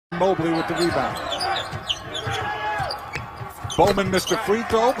Mobley with the rebound. Bowman missed a free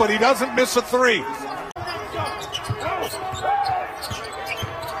throw, but he doesn't miss a three.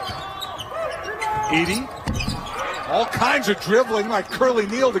 Eaddy, all kinds of dribbling like Curly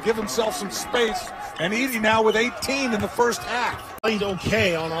Neal to give himself some space. And Eaddy now with 18 in the first half. Played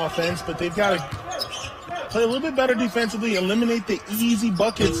okay on offense, but they've got to play a little bit better defensively, eliminate the easy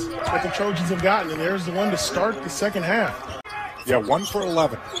buckets that the Trojans have gotten. And there's the one to start the second half. Yeah, 1 for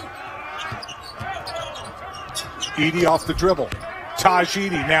 11. Eaddy off the dribble. Tahj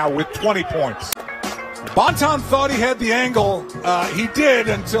Eaddy now with 20 points. Bonton thought he had the angle. He did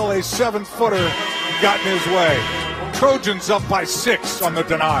until a 7-footer got in his way. Trojans up by 6 on the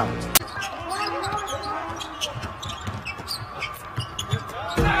denial.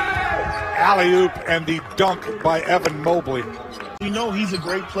 Alley-oop and the dunk by Evan Mobley. We know he's a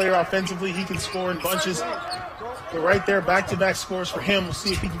great player offensively. He can score in bunches. But right there, back-to-back scores for him. We'll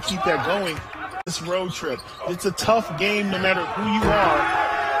see if he can keep that going. This road trip, it's a tough game no matter who you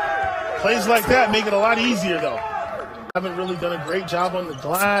are. Plays like that make it a lot easier, though. Haven't really done a great job on the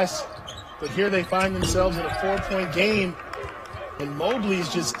glass, but here they find themselves in a 4-point game, and Mobley is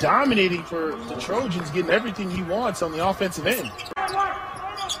just dominating for the Trojans, getting everything he wants on the offensive end.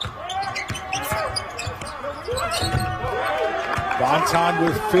 Bonton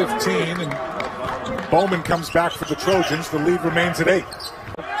with 15, and Bowman comes back for the Trojans. The lead remains at 8.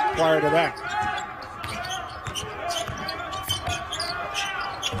 Prior to that,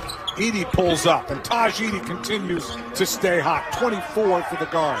 Eaddy pulls up, and Tahj Eaddy continues to stay hot. 24 for the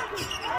guard.